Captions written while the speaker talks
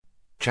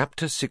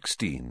Chapter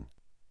 16.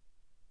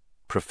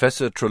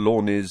 Professor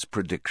Trelawney's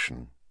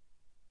Prediction.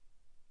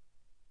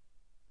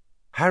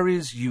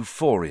 Harry's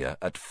euphoria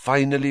at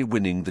finally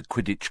winning the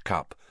Quidditch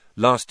Cup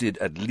lasted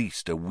at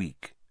least a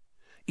week.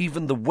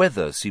 Even the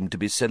weather seemed to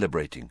be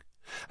celebrating.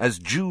 As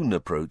June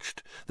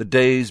approached, the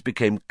days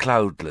became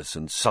cloudless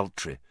and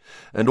sultry,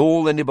 and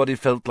all anybody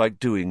felt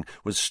like doing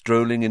was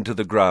strolling into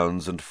the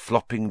grounds and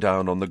flopping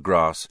down on the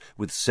grass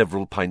with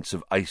several pints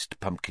of iced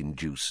pumpkin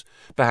juice,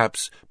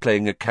 perhaps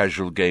playing a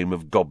casual game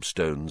of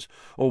gobstones,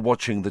 or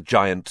watching the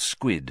giant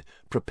squid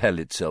propel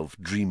itself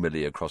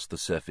dreamily across the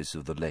surface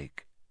of the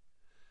lake.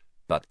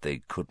 But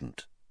they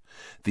couldn't.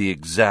 The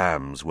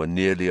exams were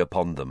nearly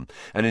upon them,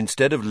 and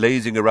instead of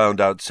lazing around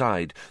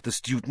outside, the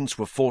students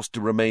were forced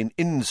to remain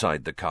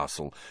inside the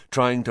castle,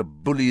 trying to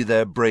bully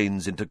their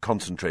brains into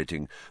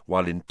concentrating,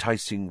 while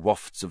enticing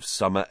wafts of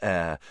summer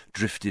air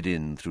drifted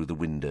in through the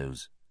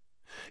windows.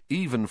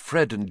 Even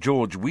Fred and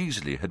George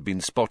Weasley had been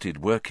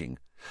spotted working.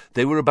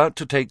 They were about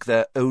to take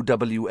their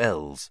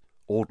OWLs,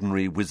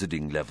 ordinary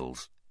wizarding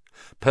levels.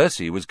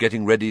 Percy was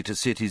getting ready to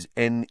sit his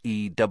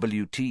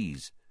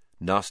NEWTs,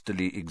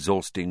 nastily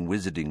exhausting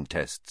wizarding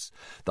tests,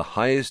 the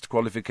highest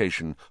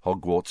qualification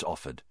Hogwarts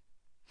offered.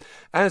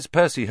 As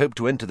Percy hoped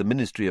to enter the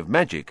Ministry of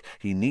Magic,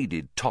 he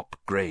needed top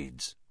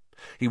grades.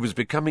 He was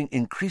becoming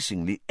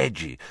increasingly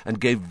edgy and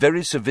gave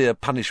very severe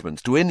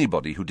punishments to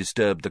anybody who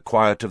disturbed the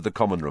quiet of the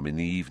common room in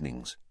the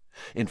evenings.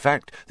 In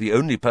fact, the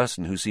only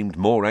person who seemed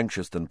more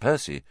anxious than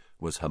Percy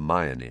was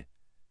Hermione.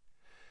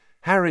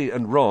 Harry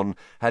and Ron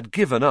had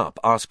given up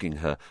asking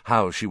her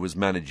how she was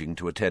managing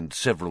to attend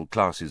several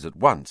classes at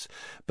once,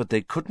 but they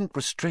couldn't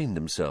restrain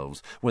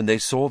themselves when they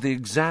saw the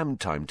exam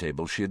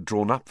timetable she had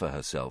drawn up for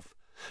herself.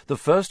 The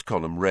first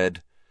column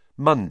read,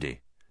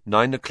 Monday,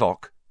 9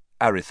 o'clock,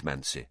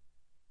 arithmancy.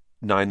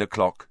 9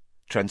 o'clock,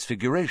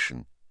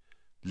 transfiguration.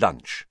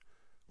 Lunch.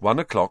 1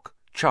 o'clock,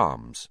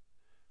 charms.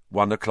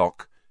 1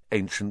 o'clock,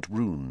 ancient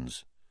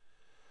runes.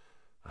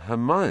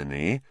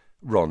 Hermione,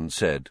 Ron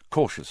said,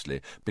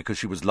 cautiously, because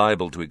she was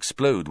liable to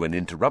explode when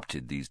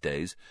interrupted these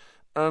days.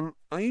 Are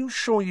you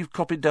sure you've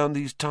copied down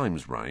these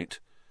times right?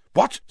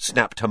 What?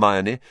 Snapped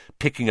Hermione,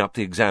 picking up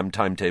the exam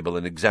timetable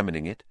and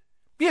examining it.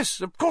 Yes,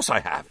 of course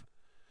I have.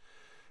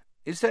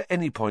 Is there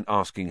any point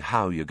asking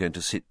how you're going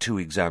to sit 2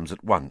 exams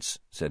at once?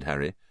 Said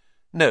Harry.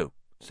 No,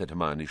 said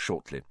Hermione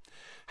shortly.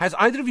 Has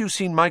either of you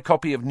seen my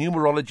copy of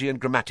Numerology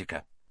and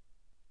Grammatica?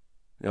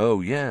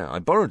 Oh, yeah, I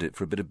borrowed it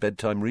for a bit of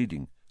bedtime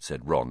reading,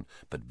 said Ron,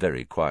 but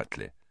very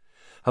quietly.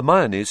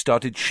 Hermione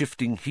started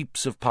shifting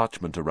heaps of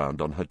parchment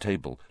around on her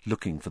table,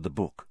 looking for the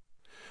book.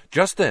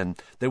 Just then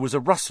there was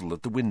a rustle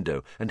at the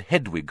window, and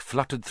Hedwig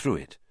fluttered through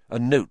it, a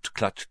note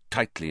clutched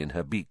tightly in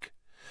her beak.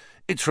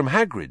 It's from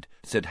Hagrid,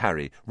 said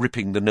Harry,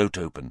 ripping the note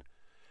open.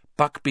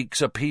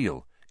 Buckbeak's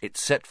appeal.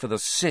 It's set for the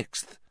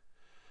 6th.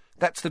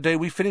 That's the day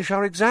we finish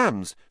our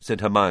exams,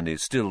 said Hermione,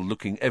 still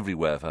looking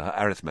everywhere for her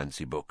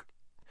arithmancy book.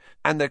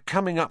 And they're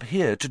coming up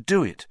here to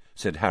do it,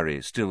 said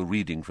Harry, still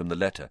reading from the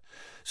letter.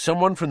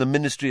 Someone from the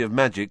Ministry of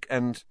Magic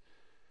and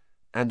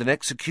an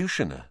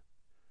executioner.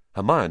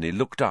 Hermione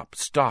looked up,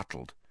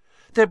 startled.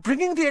 They're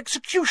bringing the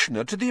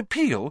executioner to the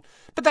appeal?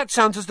 But that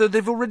sounds as though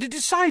they've already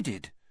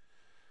decided.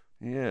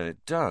 Yeah,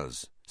 it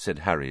does, said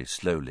Harry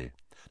slowly.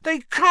 They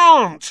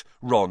can't,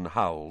 Ron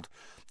howled.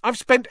 I've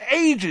spent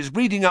ages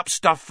reading up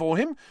stuff for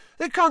him.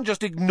 They can't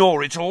just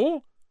ignore it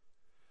all.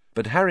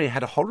 But Harry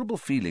had a horrible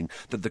feeling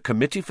that the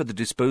Committee for the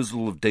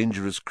Disposal of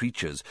Dangerous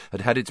Creatures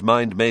had had its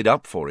mind made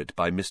up for it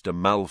by Mr.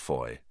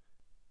 Malfoy.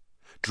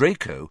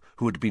 Draco,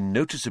 who had been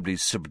noticeably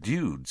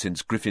subdued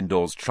since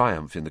Gryffindor's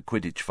triumph in the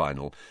Quidditch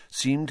final,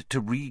 seemed to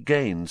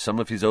regain some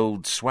of his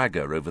old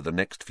swagger over the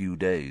next few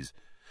days.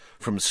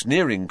 From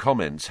sneering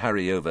comments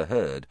Harry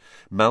overheard,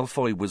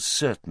 Malfoy was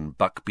certain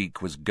Buckbeak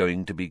was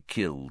going to be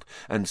killed,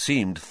 and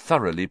seemed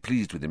thoroughly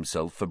pleased with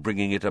himself for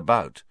bringing it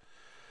about.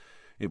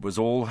 It was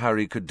all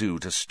Harry could do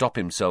to stop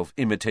himself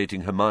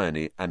imitating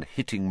Hermione and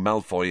hitting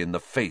Malfoy in the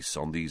face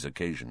on these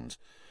occasions.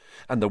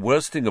 And the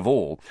worst thing of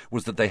all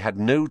was that they had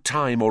no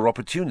time or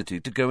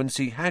opportunity to go and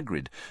see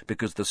Hagrid,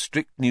 because the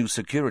strict new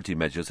security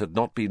measures had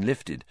not been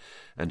lifted,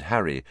 and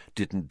Harry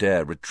didn't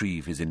dare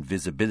retrieve his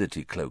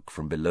invisibility cloak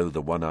from below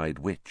the one-eyed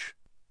witch.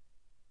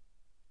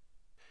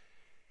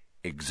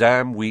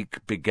 Exam week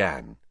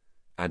began,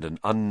 and an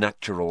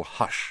unnatural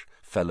hush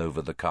fell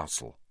over the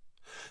castle.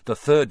 The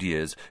third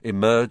years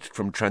emerged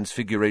from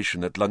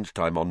Transfiguration at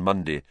lunchtime on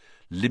Monday,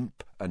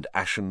 limp and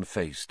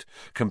ashen-faced,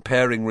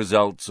 comparing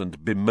results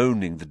and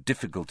bemoaning the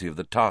difficulty of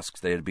the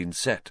tasks they had been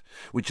set,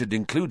 which had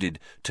included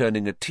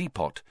turning a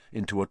teapot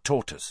into a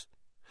tortoise.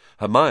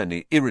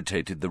 Hermione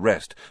irritated the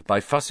rest by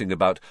fussing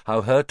about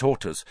how her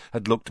tortoise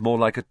had looked more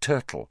like a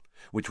turtle,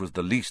 which was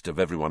the least of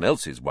everyone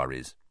else's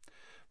worries.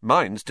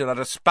 Mine still had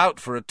a spout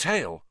for a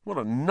tail. What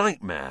a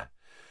nightmare!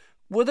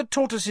 Were the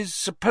tortoises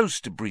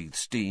supposed to breathe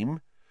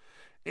steam?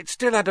 It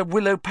still had a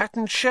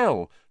willow-patterned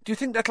shell. Do you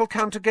think that'll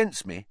count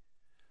against me?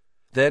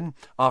 Then,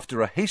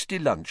 after a hasty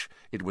lunch,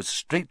 it was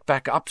straight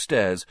back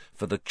upstairs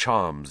for the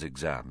charms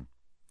exam.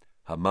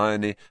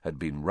 Hermione had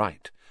been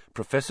right.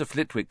 Professor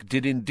Flitwick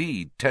did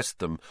indeed test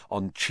them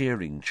on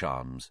cheering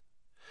charms.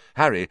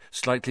 Harry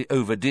slightly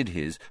overdid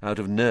his out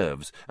of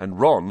nerves, and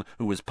Ron,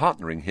 who was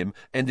partnering him,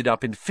 ended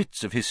up in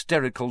fits of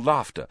hysterical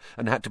laughter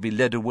and had to be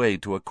led away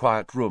to a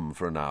quiet room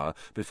for an hour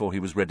before he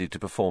was ready to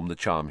perform the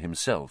charm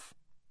himself.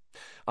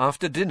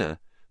 After dinner,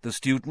 the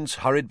students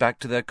hurried back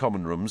to their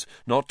common rooms,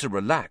 not to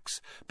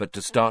relax, but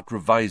to start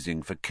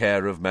revising for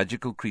care of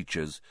magical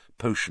creatures,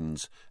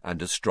 potions,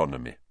 and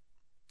astronomy.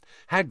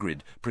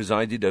 Hagrid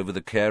presided over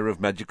the care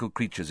of magical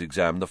creatures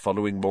exam the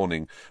following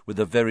morning with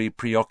a very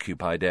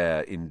preoccupied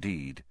air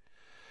indeed.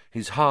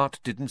 His heart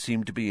didn't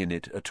seem to be in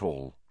it at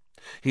all.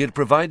 He had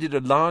provided a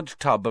large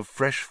tub of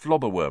fresh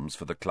flobberworms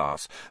for the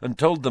class, and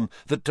told them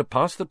that to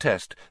pass the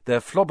test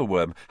their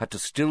flobberworm had to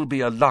still be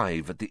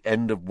alive at the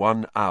end of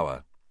 1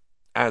 hour.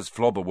 As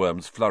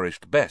flobberworms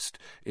flourished best,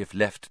 if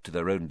left to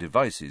their own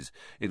devices,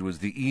 it was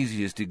the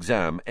easiest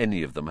exam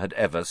any of them had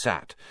ever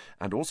sat,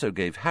 and also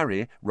gave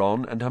Harry,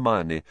 Ron, and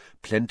Hermione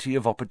plenty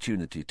of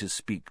opportunity to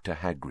speak to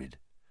Hagrid.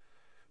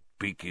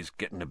 "Beaky's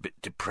getting a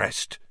bit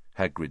depressed,"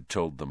 Hagrid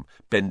told them,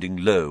 bending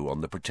low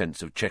on the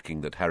pretence of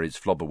checking that Harry's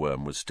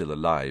flobberworm was still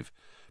alive.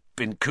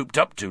 "Been cooped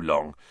up too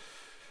long.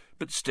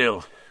 But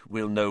still,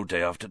 we'll know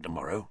day after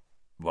tomorrow,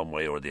 one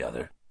way or the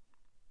other."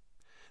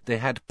 They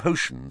had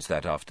potions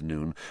that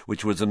afternoon,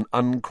 which was an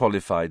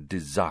unqualified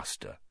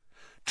disaster.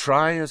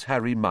 Try as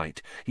Harry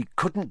might, he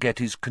couldn't get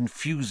his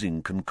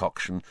confusing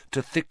concoction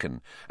to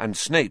thicken, and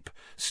Snape,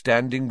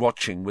 standing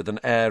watching with an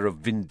air of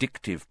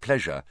vindictive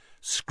pleasure,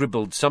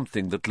 scribbled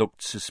something that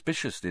looked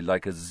suspiciously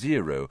like a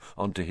 0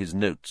 onto his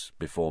notes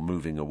before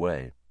moving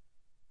away.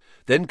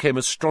 Then came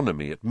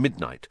astronomy at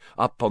midnight,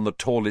 up on the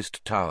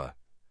tallest tower.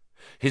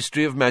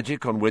 History of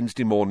Magic on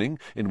Wednesday morning,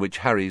 in which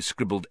Harry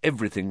scribbled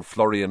everything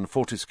Florian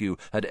Fortescue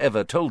had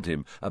ever told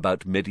him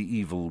about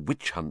medieval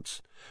witch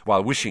hunts,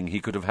 while wishing he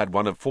could have had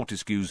one of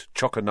Fortescue's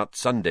choconut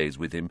sundaes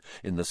with him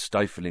in the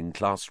stifling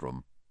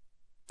classroom.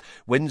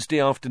 Wednesday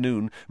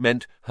afternoon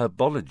meant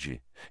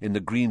herbology in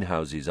the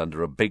greenhouses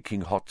under a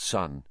baking hot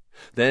sun,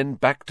 then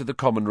back to the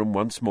common room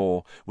once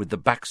more, with the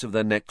backs of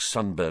their necks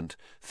sunburnt,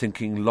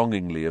 thinking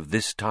longingly of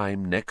this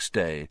time next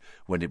day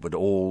when it would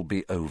all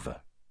be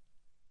over.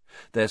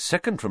 Their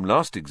second from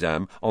last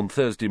exam, on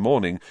Thursday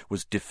morning,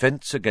 was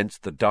Defence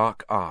Against the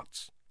Dark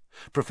Arts.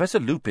 Professor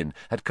Lupin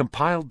had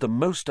compiled the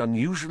most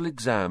unusual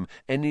exam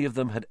any of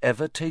them had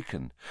ever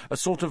taken, a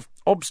sort of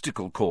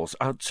obstacle course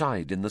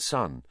outside in the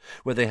sun,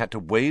 where they had to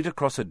wade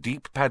across a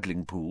deep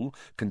paddling pool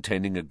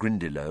containing a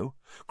Grindylow,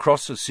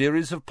 cross a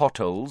series of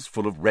potholes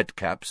full of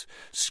redcaps,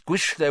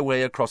 squish their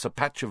way across a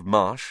patch of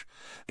marsh,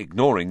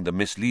 ignoring the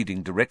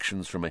misleading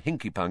directions from a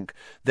hinky-punk,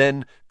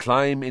 then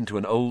climb into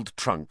an old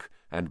trunk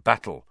and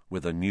battle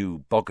with a new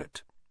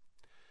boggart.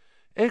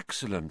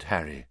 "Excellent,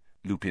 Harry,"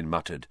 Lupin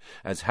muttered,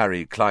 as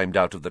Harry climbed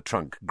out of the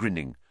trunk,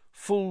 grinning.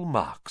 "Full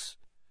marks."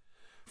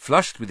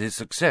 Flushed with his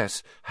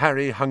success,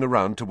 Harry hung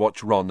around to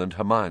watch Ron and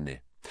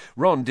Hermione.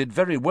 Ron did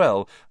very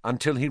well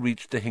until he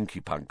reached the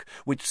hinky-punk,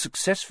 which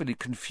successfully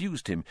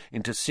confused him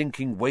into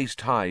sinking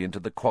waist-high into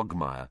the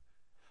quagmire.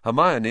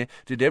 Hermione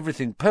did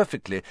everything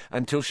perfectly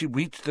until she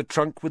reached the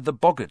trunk with the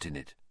boggart in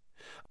it.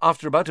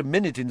 After about a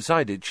minute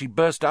inside it, she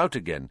burst out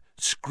again,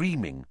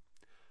 screaming.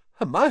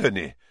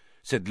 "Hermione,"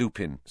 said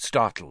Lupin,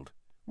 startled.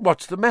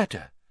 "What's the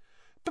matter?"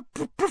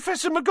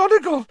 Professor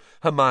McGonagall,"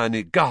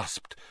 Hermione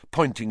gasped,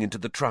 pointing into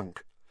the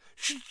trunk.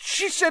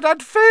 She said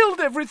I'd failed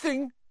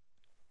everything."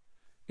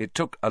 It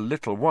took a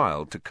little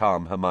while to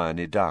calm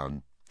Hermione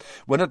down.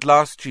 When at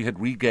last she had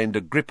regained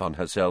a grip on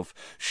herself,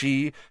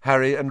 she,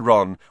 Harry, and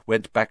Ron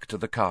went back to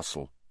the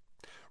castle.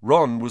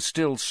 Ron was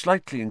still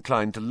slightly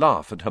inclined to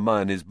laugh at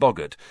Hermione's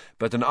boggart,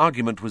 but an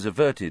argument was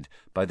averted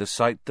by the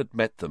sight that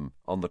met them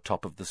on the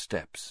top of the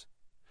steps.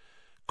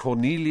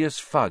 Cornelius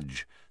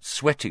Fudge,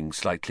 sweating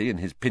slightly in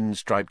his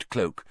pin-striped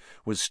cloak,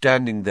 was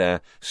standing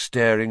there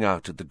staring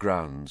out at the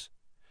grounds.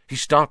 He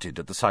started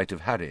at the sight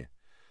of Harry.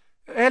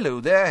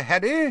 "Hello there,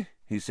 Harry,"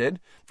 he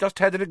said. "Just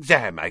had an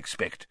exam, I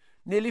expect.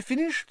 Nearly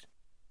finished?"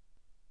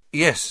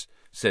 "Yes,"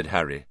 said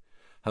Harry.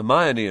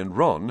 Hermione and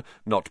Ron,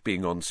 not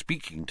being on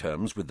speaking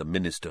terms with the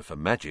Minister for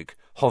Magic,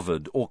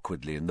 hovered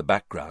awkwardly in the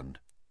background.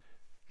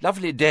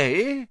 "Lovely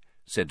day,"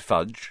 said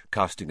Fudge,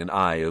 casting an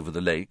eye over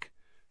the lake.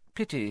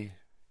 "Pity,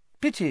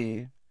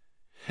 pity."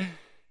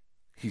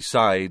 He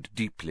sighed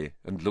deeply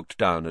and looked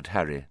down at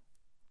Harry.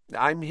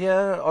 "I'm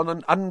here on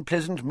an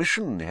unpleasant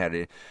mission,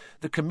 Harry.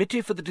 The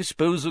Committee for the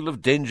Disposal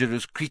of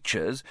Dangerous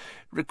Creatures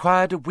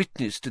required a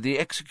witness to the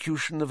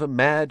execution of a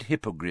mad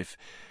hippogriff.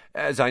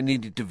 As I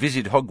needed to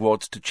visit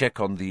Hogwarts to check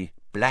on the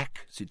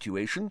black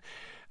situation,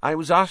 I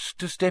was asked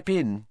to step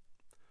in."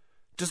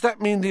 "Does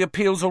that mean the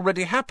appeal's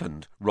already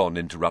happened?" Ron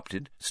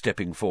interrupted,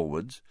 stepping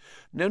forwards.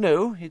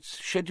 No, it's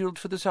scheduled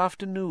for this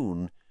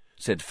afternoon,"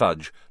 said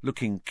Fudge,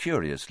 looking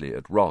curiously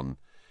at Ron.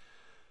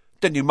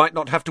 "Then you might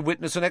not have to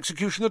witness an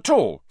execution at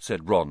all,"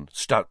 said Ron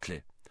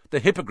stoutly. "The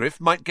hippogriff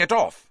might get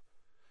off."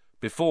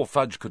 Before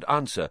Fudge could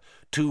answer,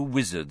 2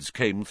 wizards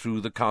came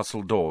through the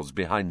castle doors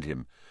behind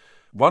him.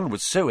 One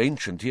was so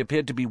ancient he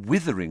appeared to be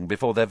withering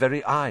before their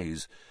very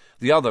eyes.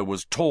 The other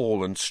was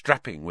tall and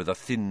strapping with a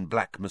thin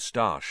black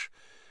moustache.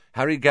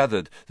 Harry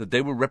gathered that they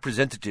were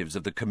representatives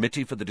of the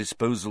Committee for the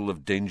Disposal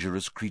of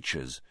Dangerous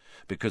Creatures,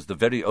 because the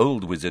very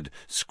old wizard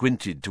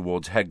squinted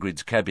towards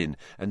Hagrid's cabin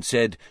and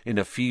said in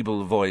a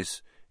feeble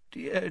voice,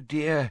 "Dear,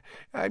 dear,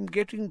 I'm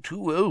getting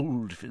too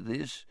old for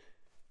this.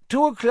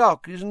 2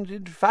 o'clock, isn't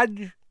it,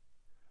 Fudge?"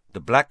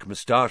 The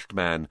black-moustached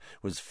man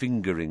was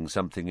fingering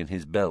something in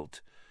his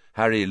belt.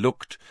 Harry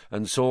looked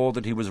and saw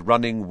that he was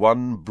running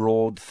one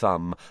broad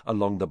thumb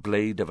along the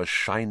blade of a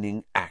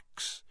shining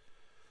axe.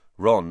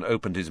 Ron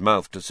opened his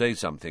mouth to say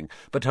something,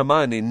 but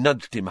Hermione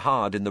nudged him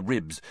hard in the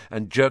ribs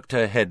and jerked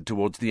her head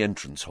towards the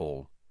entrance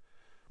hall.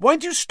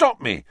 "Why'd you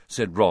stop me?"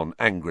 said Ron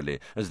angrily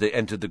as they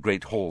entered the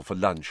great hall for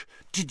lunch.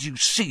 "Did you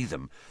see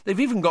them? They've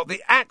even got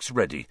the axe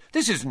ready.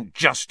 This isn't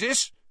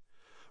justice."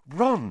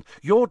 "Ron,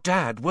 your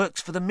dad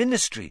works for the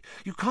ministry.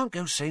 You can't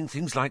go saying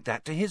things like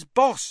that to his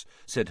boss,"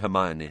 said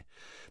Hermione.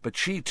 But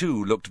she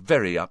too looked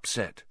very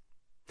upset.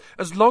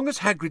 "As long as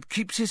Hagrid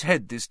keeps his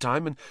head this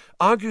time and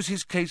argues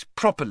his case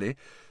properly,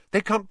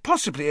 they can't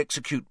possibly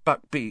execute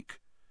Buckbeak."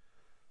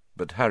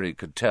 But Harry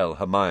could tell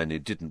Hermione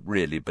didn't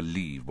really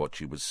believe what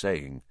she was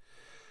saying.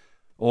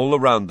 All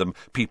around them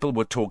people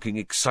were talking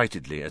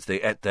excitedly as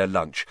they ate their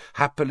lunch,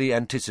 happily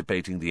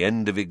anticipating the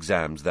end of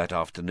exams that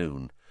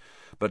afternoon.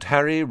 But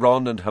Harry,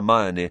 Ron and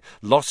Hermione,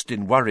 lost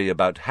in worry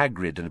about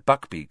Hagrid and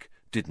Buckbeak,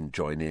 didn't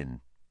join in.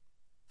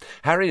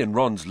 Harry and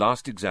Ron's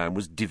last exam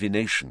was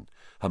divination,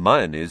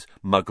 Hermione's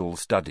Muggle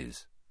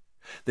studies.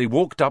 They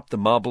walked up the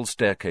marble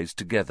staircase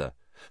together.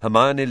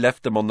 Hermione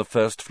left them on the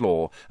first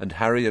floor, and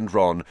Harry and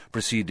Ron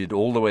proceeded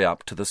all the way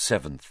up to the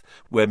 7th,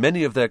 where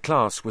many of their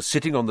class were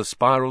sitting on the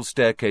spiral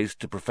staircase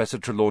to Professor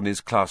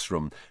Trelawney's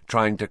classroom,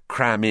 trying to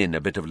cram in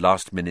a bit of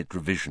last-minute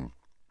revision.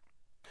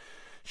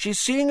 "She's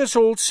seeing us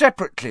all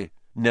separately,"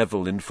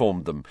 Neville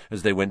informed them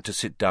as they went to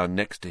sit down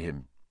next to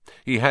him.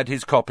 He had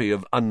his copy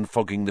of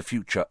Unfogging the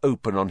Future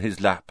open on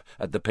his lap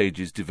at the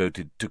pages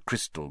devoted to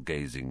crystal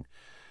gazing.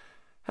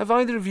 "Have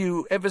either of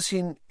you ever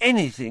seen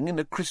anything in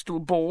a crystal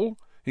ball?"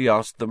 he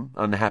asked them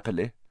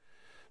unhappily.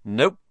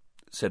 "Nope,"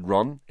 said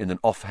Ron in an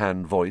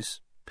offhand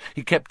voice.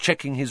 He kept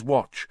checking his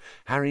watch.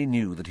 Harry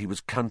knew that he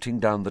was counting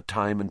down the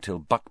time until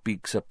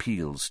Buckbeak's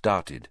appeal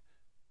started.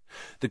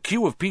 The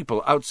queue of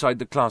people outside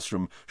the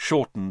classroom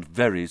shortened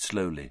very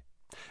slowly.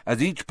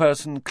 As each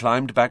person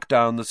climbed back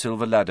down the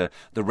silver ladder,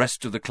 the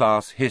rest of the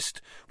class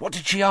hissed, "What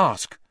did she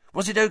ask?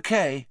 Was it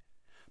okay?"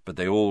 But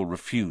they all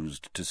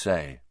refused to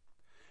say.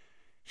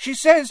 "She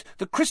says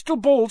the crystal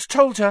balls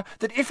told her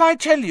that if I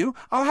tell you,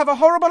 I'll have a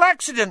horrible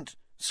accident,"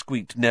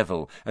 squeaked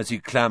Neville as he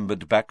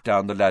clambered back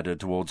down the ladder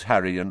towards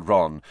Harry and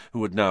Ron,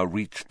 who had now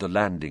reached the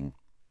landing.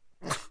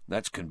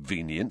 "That's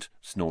convenient,"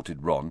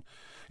 snorted Ron.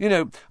 "You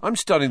know, I'm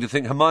starting to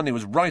think Hermione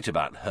was right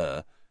about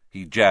her."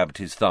 He jabbed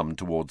his thumb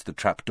towards the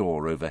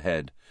trapdoor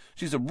overhead.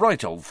 "She's a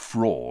right old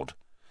fraud."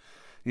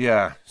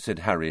 "Yeah," said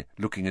Harry,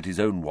 looking at his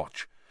own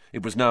watch.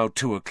 It was now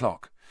 2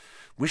 o'clock.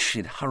 "Wish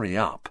she'd hurry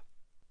up."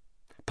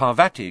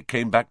 Parvati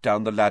came back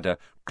down the ladder,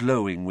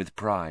 glowing with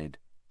pride.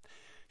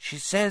 "She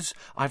says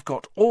I've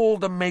got all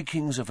the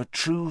makings of a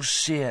true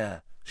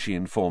seer," she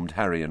informed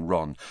Harry and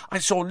Ron. "I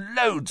saw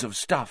loads of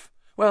stuff.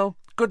 Well,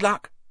 good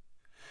luck."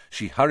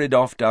 She hurried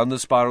off down the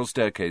spiral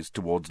staircase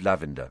towards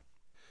Lavender.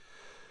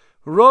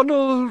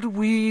 "Ronald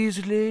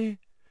Weasley,"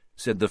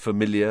 said the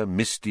familiar,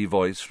 misty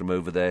voice from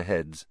over their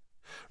heads.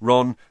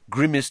 Ron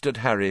grimaced at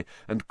Harry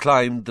and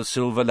climbed the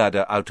silver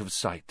ladder out of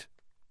sight.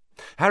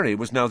 Harry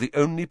was now the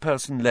only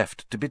person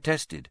left to be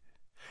tested.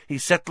 He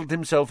settled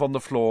himself on the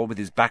floor with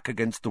his back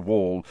against the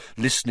wall,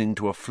 listening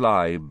to a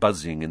fly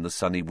buzzing in the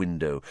sunny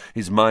window,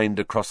 his mind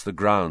across the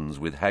grounds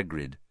with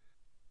Hagrid.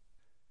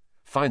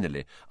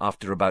 Finally,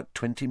 after about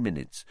 20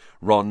 minutes,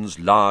 Ron's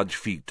large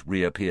feet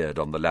reappeared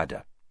on the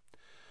ladder.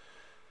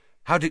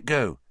 "How'd it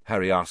go?"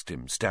 Harry asked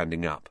him,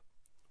 standing up.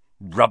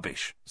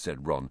 "Rubbish,"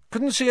 said Ron.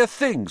 "Couldn't see a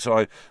thing, so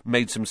I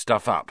made some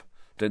stuff up.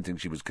 Don't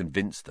think she was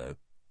convinced, though."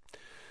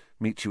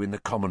 "Meet you in the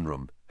common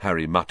room,"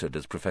 Harry muttered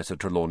as Professor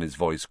Trelawney's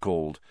voice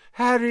called,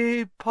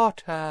 "Harry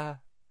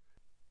Potter."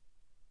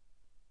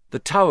 The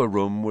tower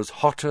room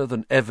was hotter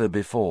than ever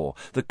before.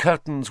 The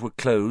curtains were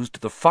closed,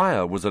 the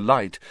fire was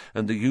alight,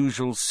 and the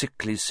usual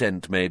sickly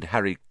scent made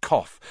Harry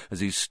cough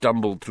as he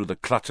stumbled through the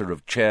clutter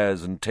of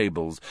chairs and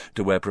tables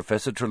to where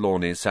Professor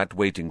Trelawney sat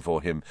waiting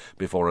for him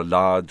before a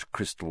large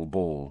crystal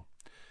ball.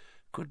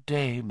 "Good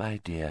day, my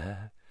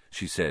dear,"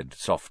 she said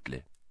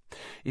softly.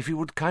 "If you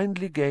would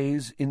kindly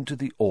gaze into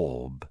the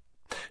orb.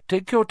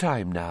 Take your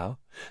time now,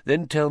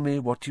 then tell me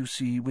what you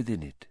see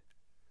within it."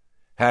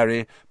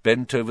 Harry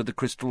bent over the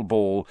crystal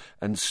ball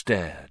and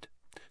stared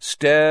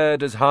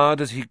as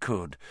hard as he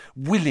could,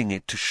 willing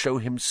it to show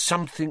him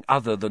something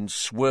other than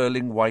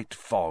swirling white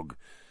fog.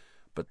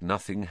 But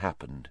nothing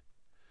happened.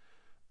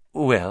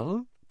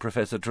 "Well,"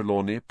 Professor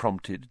Trelawney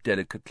prompted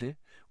delicately,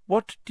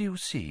 "what do you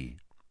see?"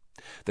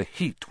 The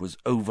heat was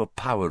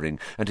overpowering,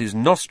 and his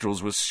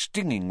nostrils were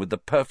stinging with the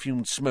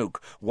perfumed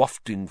smoke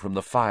wafting from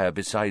the fire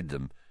beside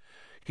them.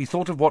 He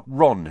thought of what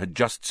Ron had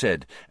just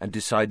said and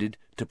decided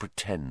to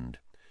pretend.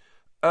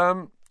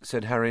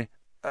 Said Harry,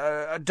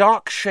 A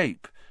dark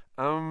shape.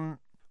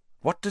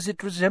 What does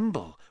it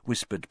resemble?"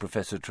 whispered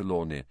Professor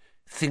Trelawney.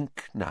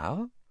 "Think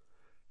now."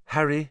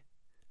 Harry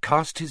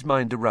cast his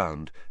mind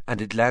around,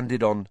 and it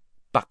landed on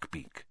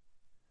Buckbeak.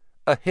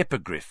 "A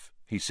hippogriff,"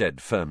 he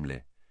said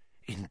firmly.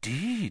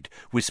 "Indeed,"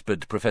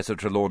 whispered Professor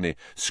Trelawney,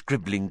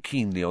 scribbling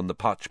keenly on the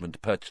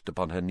parchment perched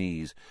upon her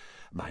knees.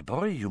 "My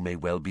boy, you may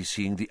well be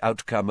seeing the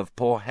outcome of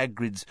poor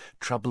Hagrid's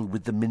trouble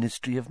with the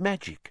Ministry of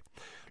Magic.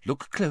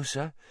 Look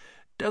closer.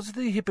 Does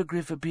the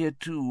hippogriff appear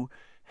to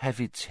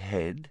have its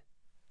head?"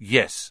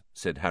 "Yes,"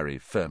 said Harry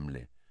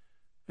firmly.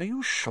 "Are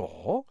you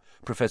sure?"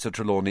 Professor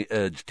Trelawney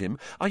urged him.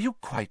 "Are you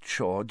quite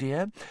sure,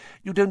 dear?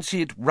 You don't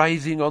see it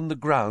writhing on the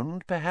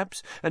ground,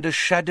 perhaps, and a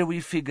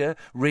shadowy figure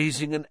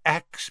raising an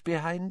axe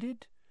behind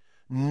it?"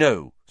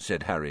 "No,"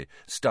 said Harry,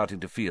 starting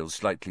to feel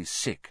slightly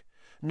sick.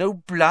 "No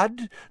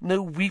blood?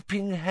 No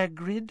weeping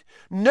Hagrid?"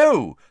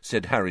 "No,"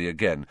 said Harry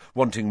again,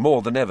 wanting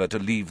more than ever to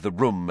leave the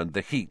room and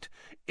the heat.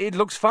 "It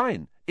looks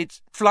fine.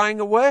 It's flying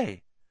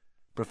away."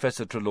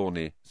 Professor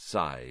Trelawney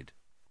sighed.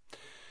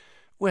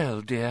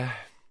 "Well, dear,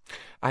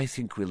 I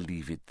think we'll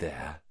leave it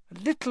there. A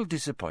little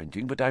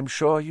disappointing, but I'm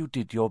sure you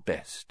did your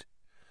best."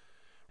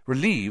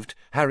 Relieved,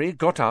 Harry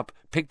got up,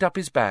 picked up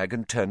his bag,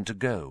 and turned to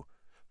go.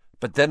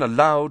 But then a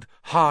loud,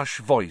 harsh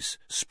voice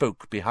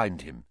spoke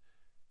behind him.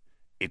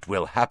 "It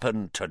will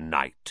happen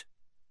tonight."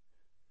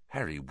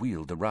 Harry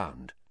wheeled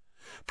around.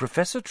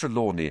 Professor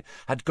Trelawney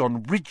had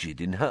gone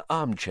rigid in her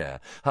armchair.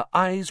 Her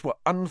eyes were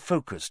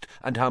unfocused,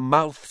 and her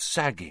mouth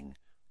sagging.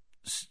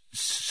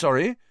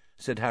 "Sorry,"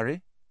 said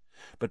Harry.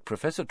 But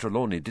Professor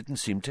Trelawney didn't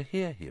seem to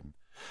hear him.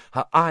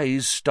 Her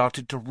eyes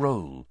started to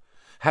roll.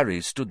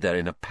 Harry stood there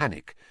in a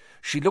panic.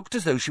 She looked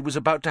as though she was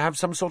about to have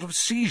some sort of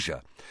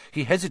seizure.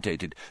 He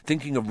hesitated,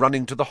 thinking of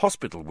running to the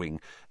hospital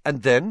wing,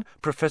 and then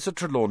Professor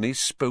Trelawney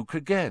spoke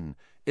again,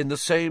 in the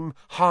same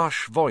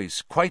harsh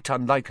voice, quite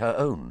unlike her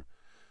own.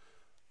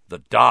 "The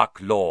Dark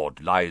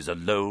Lord lies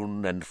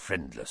alone and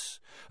friendless,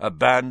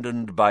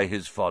 abandoned by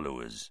his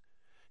followers.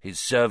 His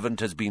servant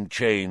has been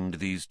chained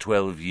these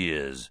 12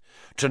 years.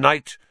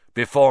 Tonight,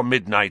 before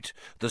midnight,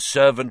 the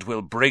servant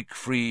will break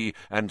free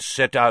and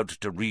set out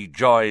to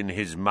rejoin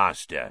his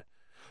master.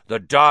 The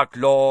Dark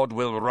Lord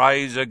will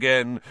rise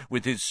again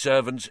with his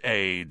servant's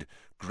aid,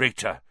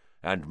 greater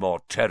and more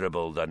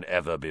terrible than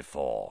ever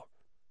before.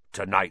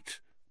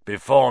 Tonight,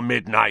 before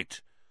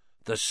midnight,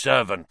 the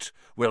servant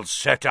will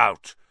set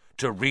out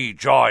to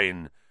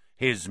rejoin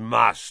his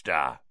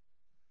master."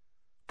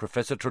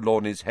 Professor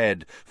Trelawney's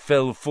head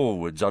fell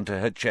forwards onto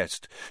her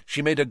chest.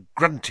 She made a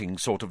grunting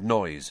sort of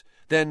noise.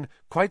 Then,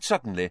 quite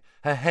suddenly,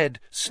 her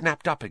head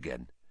snapped up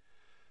again.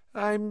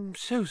 "I'm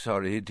so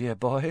sorry, dear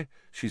boy,"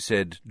 she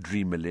said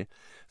dreamily.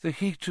 "The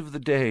heat of the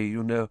day,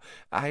 you know.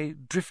 I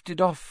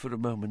drifted off for a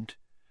moment."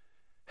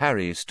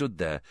 Harry stood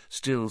there,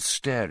 still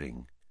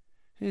staring.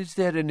 "Is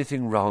there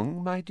anything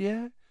wrong, my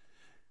dear?"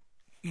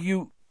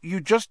 You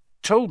just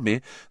told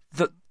me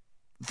that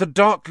the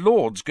Dark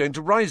Lord's going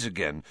to rise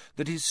again,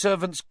 that his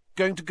servant's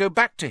going to go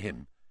back to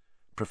him."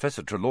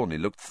 Professor Trelawney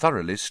looked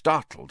thoroughly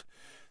startled.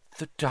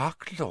 "The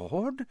Dark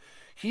Lord?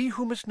 He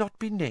who must not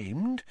be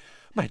named?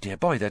 My dear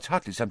boy, that's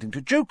hardly something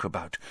to joke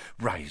about.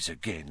 Rise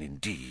again,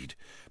 indeed.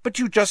 But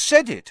you just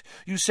said it.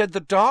 You said the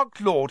Dark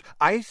Lord."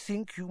 "I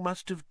think you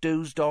must have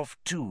dozed off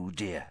too,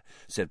 dear,"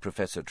 said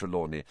Professor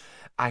Trelawney.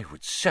 "I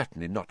would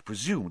certainly not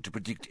presume to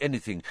predict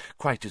anything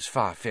quite as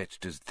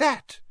far-fetched as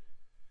that."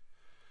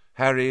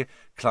 Harry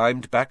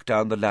climbed back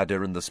down the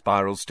ladder and the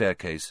spiral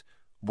staircase,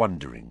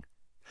 wondering.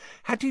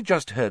 Had he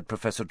just heard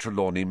Professor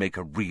Trelawney make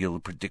a real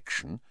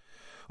prediction?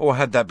 Or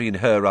had that been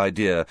her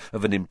idea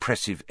of an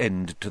impressive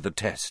end to the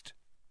test?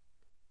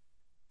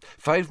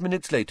 5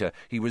 minutes later,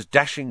 he was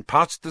dashing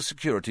past the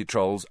security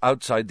trolls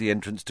outside the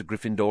entrance to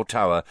Gryffindor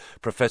Tower,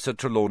 Professor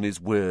Trelawney's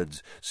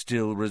words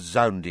still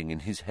resounding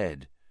in his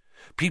head.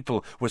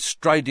 People were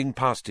striding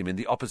past him in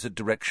the opposite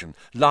direction,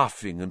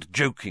 laughing and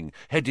joking,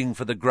 heading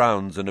for the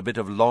grounds and a bit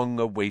of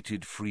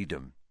long-awaited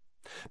freedom.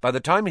 By the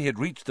time he had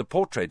reached the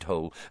portrait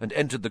hole and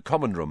entered the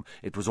common room,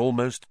 it was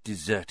almost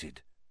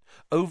deserted.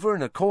 Over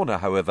in a corner,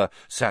 however,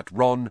 sat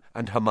Ron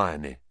and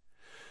Hermione.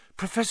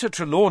 "Professor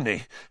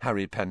Trelawney,"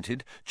 Harry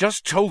panted,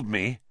 "just told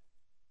me—"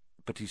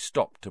 But he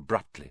stopped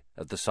abruptly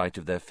at the sight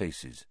of their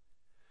faces.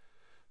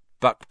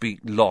 "Buckbeak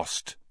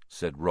lost,"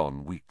 said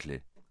Ron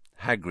weakly.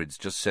 "Hagrid's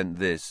just sent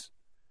this."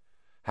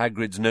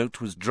 Hagrid's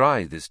note was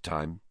dry this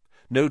time.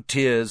 No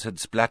tears had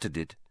splattered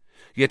it,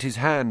 yet his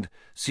hand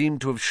seemed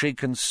to have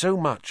shaken so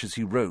much as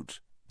he wrote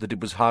that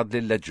it was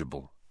hardly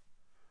legible.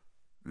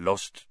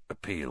 "Lost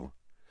appeal.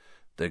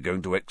 They're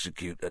going to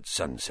execute at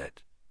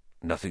sunset.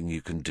 Nothing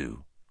you can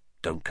do.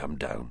 Don't come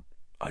down.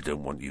 I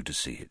don't want you to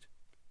see it.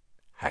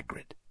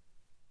 Hagrid."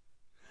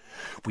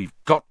 "We've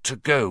got to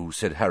go,"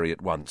 said Harry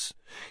at once.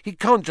 "He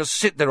can't just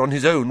sit there on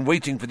his own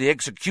waiting for the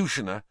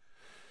executioner."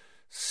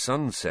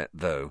 "Sunset,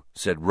 though,"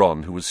 said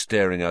Ron, who was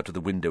staring out of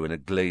the window in a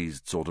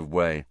glazed sort of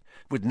way.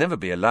 "Would never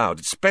be allowed,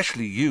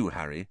 especially you,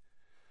 Harry."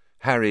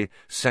 Harry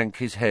sank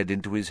his head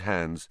into his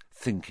hands,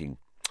 thinking.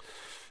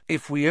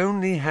 If we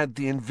only had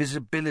the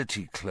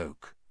invisibility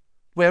cloak.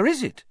 "Where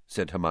is it?"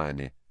 said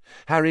Hermione.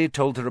 Harry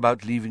told her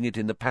about leaving it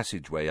in the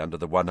passageway under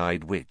the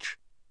one-eyed witch.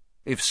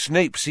 "If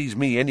Snape sees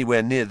me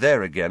anywhere near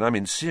there again, I'm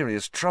in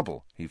serious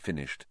trouble," he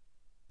finished.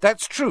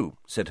 "That's true,"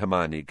 said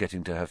Hermione,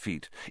 getting to her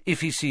feet.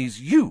 "If he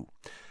sees you.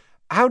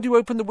 How do you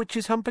open the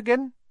witch's hump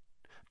again?"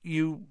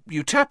 You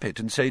tap it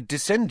and say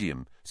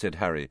Descendium," said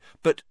Harry.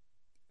 "But—"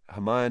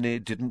 Hermione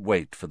didn't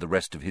wait for the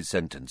rest of his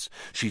sentence.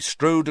 She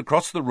strode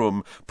across the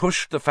room,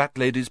 pushed the fat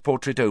lady's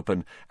portrait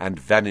open, and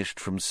vanished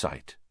from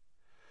sight.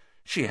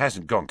 "She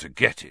hasn't gone to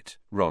get it,"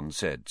 Ron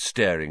said,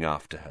 staring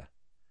after her.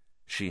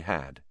 She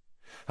had.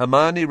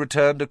 Hermione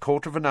returned a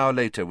quarter of an hour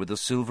later with a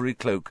silvery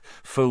cloak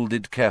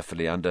folded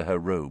carefully under her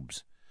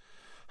robes.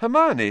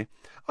 "Hermione,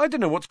 I don't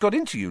know what's got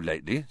into you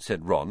lately,"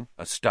 said Ron,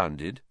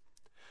 astounded.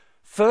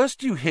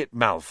 "First you hit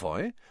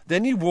Malfoy,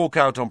 then you walk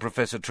out on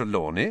Professor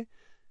Trelawney."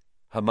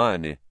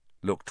 Hermione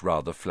looked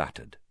rather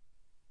flattered.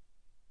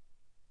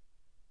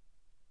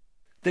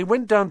 They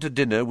went down to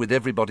dinner with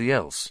everybody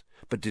else,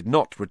 but did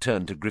not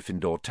return to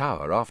Gryffindor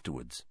Tower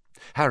afterwards.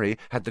 Harry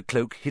had the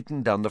cloak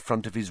hidden down the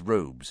front of his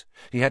robes.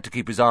 He had to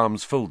keep his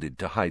arms folded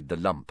to hide the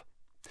lump.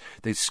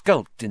 They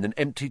skulked in an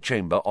empty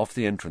chamber off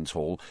the entrance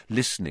hall,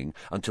 listening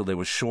until they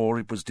were sure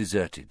it was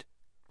deserted.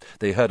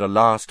 They heard a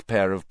last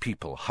pair of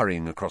people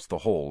hurrying across the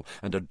hall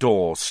and a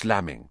door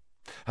slamming.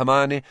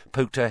 Hermione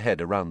poked her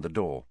head around the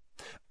door.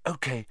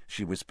 "Okay,"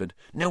 she whispered.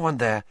 "No one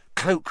there.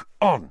 Cloak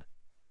on."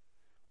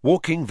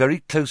 Walking very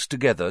close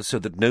together so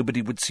that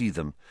nobody would see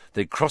them,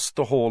 they crossed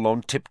the hall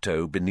on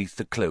tiptoe beneath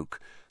the cloak,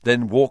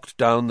 then walked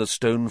down the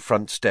stone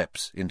front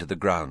steps into the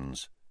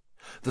grounds.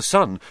 The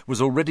sun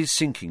was already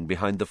sinking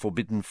behind the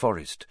forbidden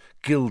forest,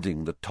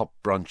 gilding the top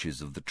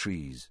branches of the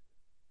trees.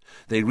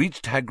 They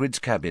reached Hagrid's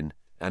cabin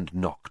and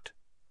knocked.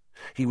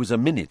 He was a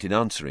minute in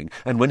answering,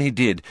 and when he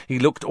did, he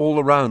looked all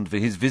around for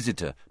his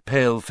visitor,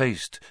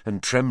 pale-faced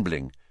and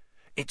trembling.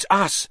 "It's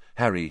us,"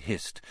 Harry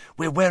hissed.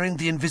 "We're wearing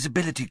the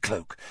invisibility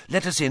cloak.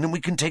 Let us in and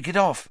we can take it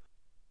off."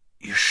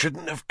 "You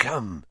shouldn't have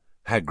come,"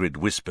 Hagrid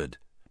whispered,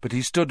 but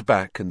he stood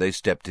back and they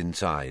stepped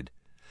inside.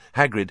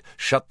 Hagrid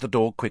shut the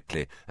door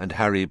quickly, and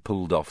Harry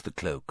pulled off the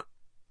cloak.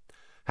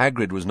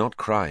 Hagrid was not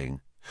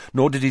crying,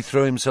 nor did he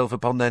throw himself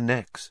upon their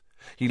necks.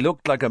 He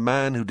looked like a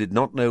man who did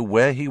not know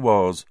where he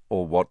was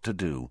or what to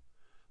do.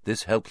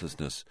 This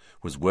helplessness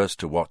was worse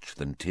to watch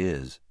than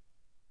tears.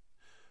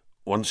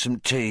 "Want some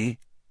tea?"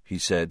 he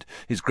said.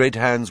 His great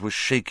hands were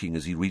shaking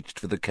as he reached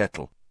for the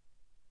kettle.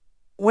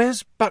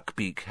 "Where's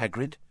Buckbeak,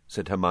 Hagrid?"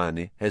 said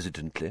Hermione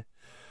hesitantly.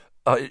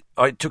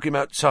 I took him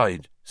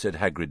outside," said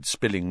Hagrid,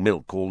 spilling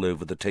milk all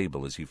over the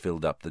table as he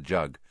filled up the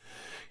jug.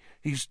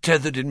 "He's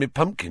tethered in my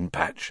pumpkin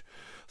patch.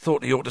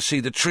 Thought he ought to see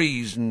the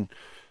trees and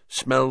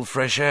smell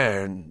fresh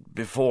air, and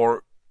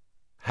before—"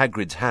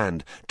 Hagrid's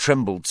hand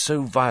trembled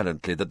so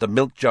violently that the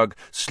milk jug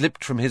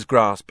slipped from his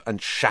grasp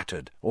and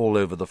shattered all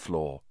over the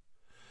floor.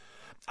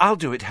 "I'll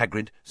do it,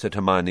 Hagrid," said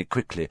Hermione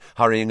quickly,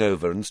 hurrying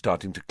over and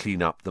starting to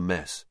clean up the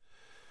mess.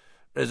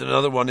 "There's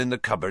another one in the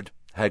cupboard,"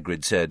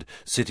 Hagrid said,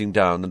 sitting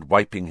down and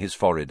wiping his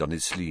forehead on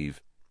his sleeve.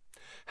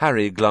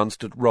 Harry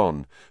glanced at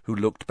Ron, who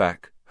looked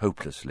back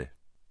hopelessly.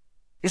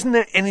 "Isn't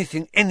there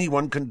anything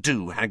anyone can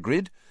do,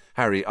 Hagrid?"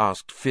 Harry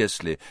asked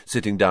fiercely,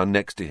 sitting down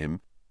next to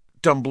him.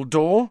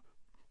 "Dumbledore?"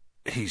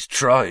 "He's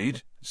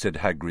tried," said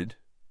Hagrid.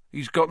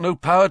 "He's got no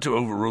power to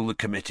overrule the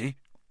committee.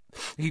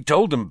 He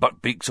told them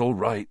Buckbeak's all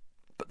right,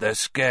 but they're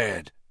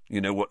scared. You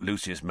know what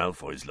Lucius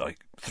Malfoy's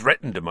like.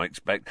 Threatened him, I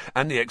expect,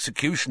 and the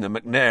executioner,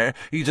 McNair.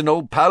 He's an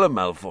old pal of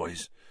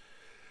Malfoy's.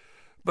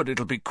 But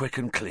it'll be quick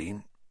and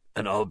clean,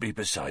 and I'll be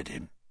beside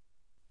him."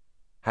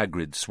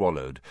 Hagrid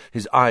swallowed.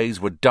 His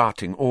eyes were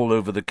darting all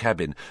over the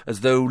cabin,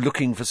 as though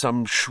looking for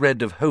some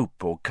shred of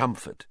hope or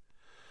comfort.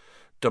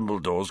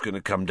 "Dumbledore's going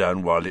to come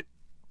down while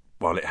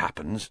it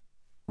happens.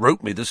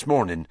 Wrote me this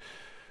morning.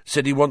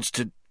 Said he wants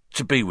to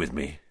be with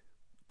me.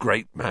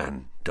 Great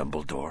man,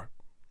 Dumbledore."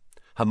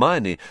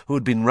 Hermione, who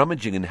had been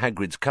rummaging in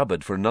Hagrid's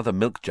cupboard for another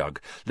milk jug,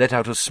 let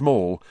out a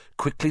small,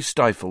 quickly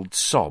stifled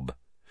sob.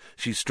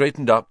 She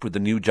straightened up with the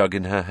new jug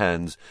in her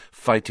hands,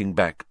 fighting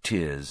back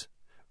tears.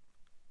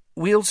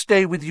 "We'll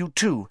stay with you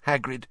too,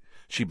 Hagrid,"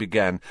 she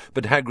began,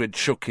 but Hagrid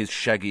shook his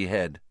shaggy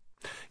head.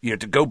 "You're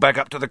to go back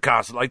up to the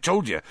castle, I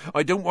told you.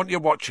 I don't want you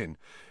watching.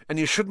 And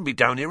you shouldn't be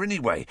down here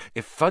anyway.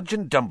 If Fudge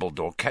and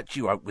Dumbledore catch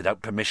you out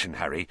without permission,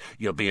 Harry,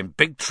 you'll be in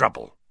big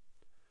trouble."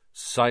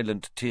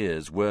 Silent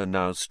tears were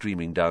now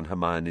streaming down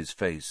Hermione's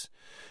face,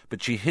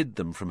 but she hid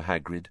them from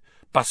Hagrid,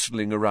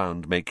 bustling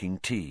around making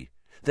tea.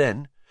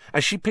 Then,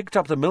 as she picked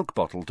up the milk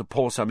bottle to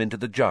pour some into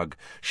the jug,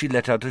 she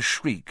let out a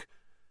shriek.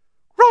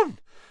 "Ron!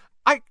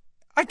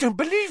 I don't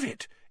believe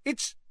it!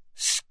 It's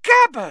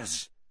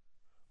Scabbers!"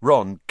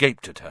 Ron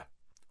gaped at her.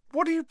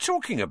 "What are you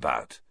talking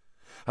about?"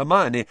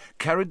 Hermione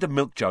carried the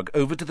milk jug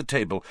over to the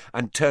table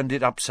and turned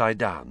it upside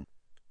down.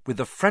 With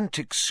a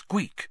frantic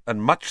squeak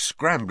and much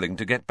scrambling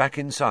to get back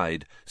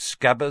inside,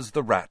 Scabbers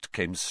the rat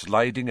came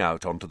sliding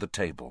out onto the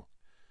table.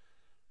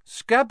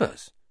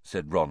 "Scabbers,"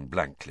 said Ron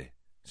blankly.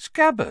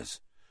 "Scabbers,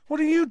 what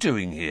are you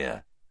doing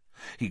here?"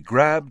 He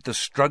grabbed the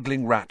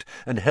struggling rat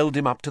and held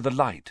him up to the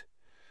light.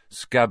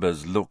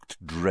 Scabbers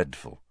looked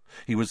dreadful.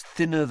 He was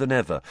thinner than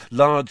ever.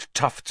 Large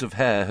tufts of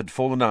hair had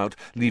fallen out,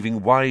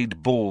 leaving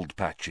wide bald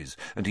patches,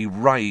 and he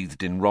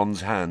writhed in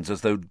Ron's hands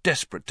as though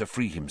desperate to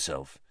free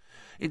himself.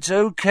 "It's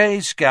okay,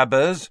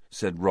 Scabbers,"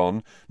 said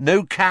Ron.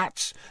 "No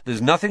cats.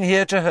 There's nothing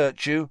here to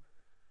hurt you."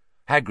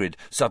 Hagrid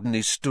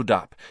suddenly stood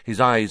up,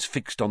 his eyes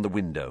fixed on the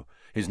window.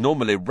 His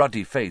normally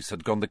ruddy face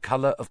had gone the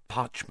colour of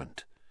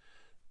parchment.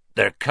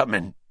 "They're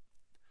coming."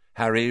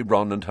 Harry,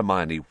 Ron, and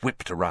Hermione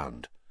whipped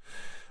around.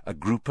 A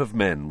group of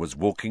men was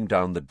walking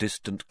down the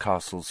distant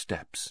castle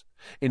steps.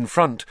 In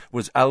front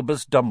was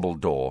Albus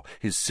Dumbledore,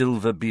 his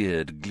silver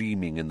beard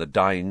gleaming in the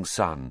dying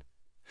sun.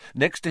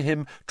 Next to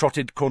him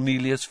trotted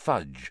Cornelius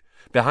Fudge.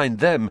 Behind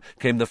them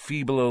came the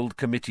feeble old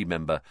committee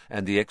member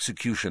and the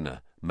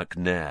executioner,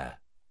 McNair.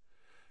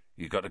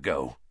 "You got to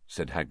go,"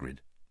 said Hagrid.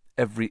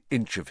 Every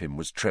inch of him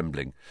was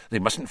trembling. "They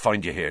mustn't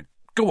find you here.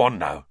 Go on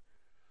now."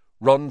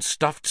 Ron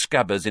stuffed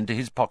Scabbers into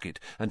his pocket,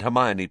 and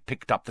Hermione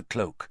picked up the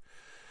cloak.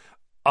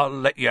 "I'll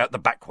let you out the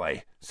back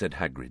way," said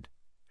Hagrid.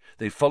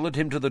 They followed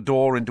him to the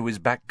door into his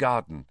back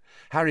garden.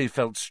 Harry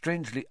felt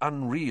strangely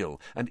unreal,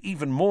 and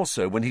even more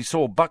so when he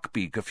saw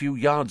Buckbeak a few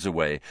yards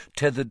away,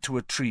 tethered to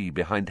a tree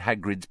behind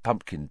Hagrid's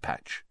pumpkin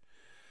patch.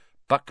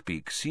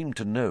 Buckbeak seemed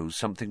to know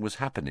something was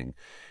happening.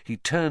 He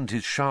turned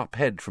his sharp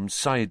head from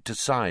side to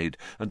side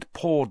and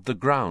pawed the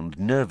ground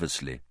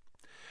nervously.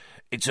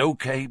 "It's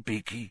okay,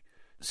 Beaky,"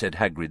 said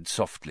Hagrid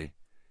softly.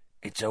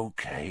 "It's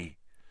okay."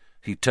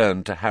 He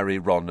turned to Harry,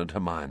 Ron, and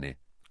Hermione.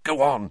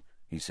 "Go on,"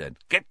 he said.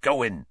 "Get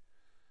going."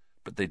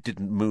 But they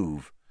didn't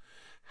move.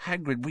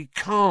 "Hagrid, we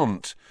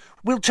can't.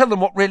 We'll tell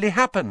them what really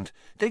happened.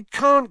 They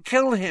can't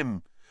kill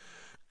him."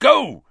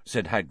 "Go,"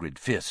 said Hagrid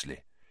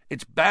fiercely.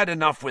 "It's bad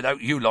enough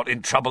without you lot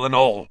in trouble and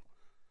all."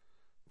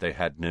 They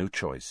had no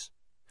choice.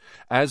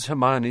 As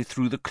Hermione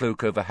threw the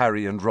cloak over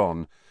Harry and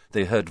Ron,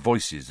 they heard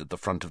voices at the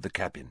front of the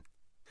cabin.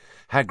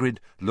 Hagrid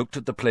looked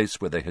at the place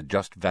where they had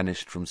just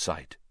vanished from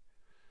sight.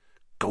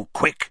 "Go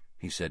quick,"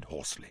 he said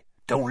hoarsely.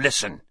 "Don't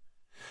listen."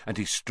 And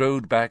he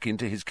strode back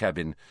into his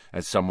cabin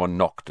as someone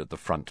knocked at the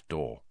front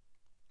door.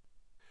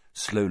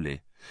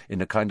 Slowly,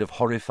 in a kind of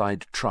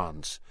horrified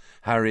trance,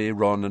 Harry,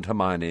 Ron, and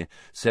Hermione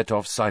set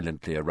off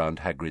silently around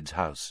Hagrid's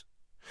house.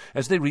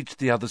 As they reached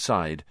the other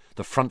side,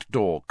 the front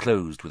door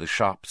closed with a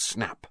sharp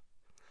snap.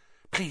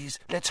 "Please,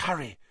 let's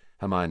hurry,"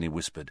 Hermione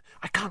whispered.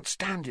 "I can't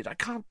stand it. I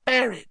can't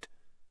bear it."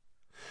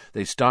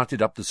 They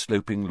started up the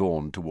sloping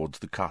lawn towards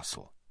the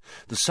castle.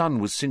 The sun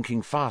was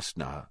sinking fast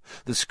now.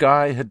 The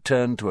sky had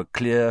turned to a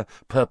clear,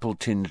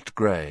 purple-tinged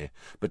grey,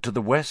 but to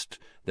the west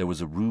there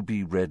was a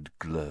ruby-red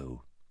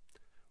glow.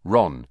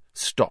 Ron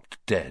stopped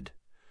dead.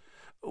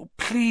 "Oh,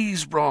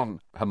 please,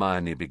 Ron,"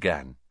 Hermione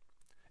began.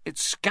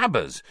 "It's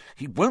Scabbers.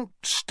 He won't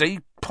stay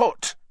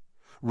put."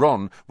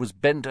 Ron was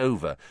bent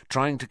over,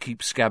 trying to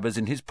keep Scabbers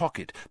in his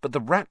pocket, but the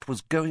rat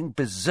was going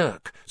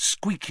berserk,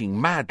 squeaking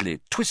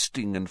madly,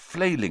 twisting and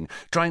flailing,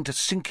 trying to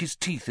sink his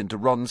teeth into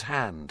Ron's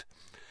hand.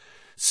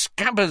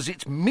 "Scabbers,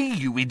 it's me,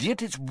 you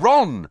idiot! It's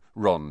Ron!"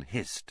 Ron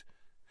hissed.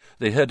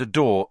 They heard a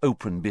door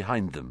open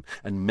behind them,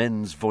 and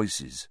men's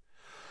voices.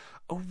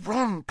 "Oh,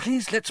 Ron,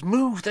 please, let's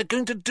move. They're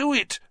going to do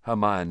it,"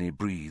 Hermione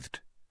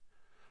breathed.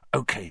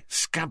 "Okay,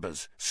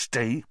 Scabbers,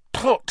 stay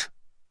put."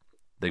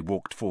 They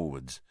walked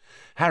forwards.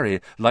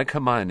 Harry, like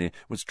Hermione,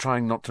 was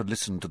trying not to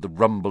listen to the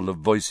rumble of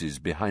voices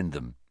behind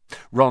them.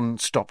 Ron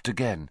stopped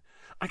again.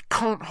 "I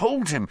can't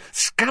hold him.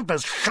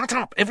 Scabbers, shut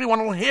up.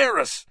 Everyone will hear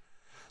us."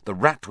 The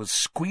rat was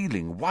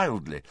squealing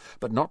wildly,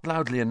 but not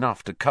loudly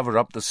enough to cover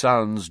up the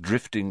sounds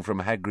drifting from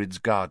Hagrid's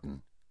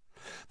garden.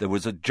 There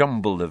was a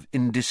jumble of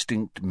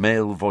indistinct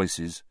male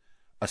voices,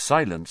 a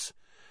silence,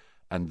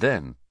 and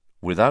then,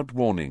 without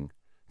warning,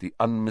 the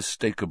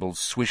unmistakable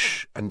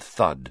swish and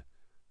thud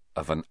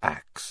of an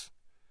axe.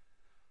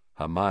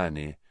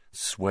 Hermione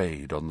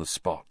swayed on the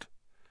spot.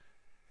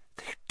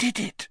 "They did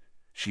it,"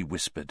 she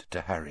whispered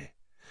to Harry.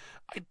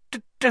 "I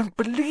don't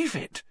believe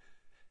it.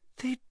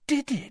 They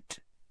did it."